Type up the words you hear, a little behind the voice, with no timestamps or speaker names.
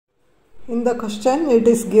In the question, it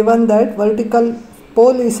is given that vertical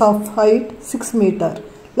pole is of height 6 meter.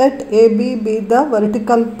 Let AB be the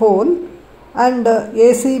vertical pole and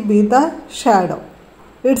AC be the shadow.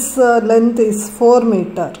 Its length is 4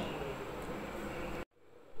 meter.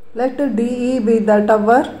 Let DE be the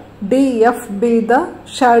tower, DF be the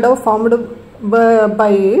shadow formed by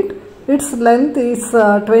it. Its length is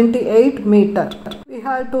 28 meter. We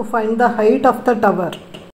have to find the height of the tower.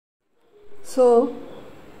 So,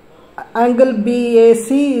 angle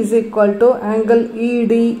BAC is equal to angle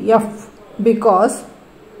EDF because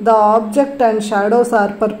the object and shadows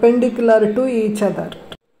are perpendicular to each other.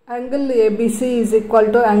 Angle ABC is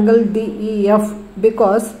equal to angle DEF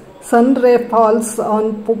because sun ray falls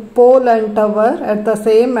on pole and tower at the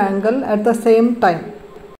same angle at the same time.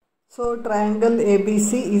 So triangle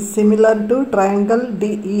ABC is similar to triangle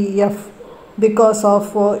DEF because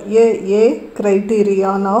of a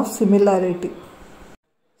criterion of similarity.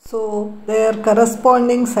 So their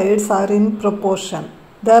corresponding sides are in proportion.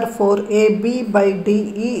 Therefore AB by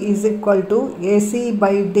DE is equal to AC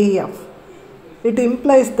by DF. It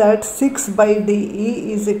implies that 6 by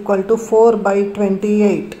DE is equal to 4 by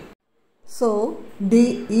 28. So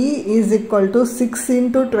DE is equal to 6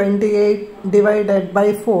 into 28 divided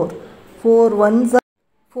by 4. 4 ones are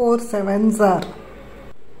 4 sevens are.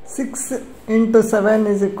 6 into 7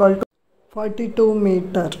 is equal to 42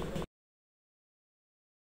 meter.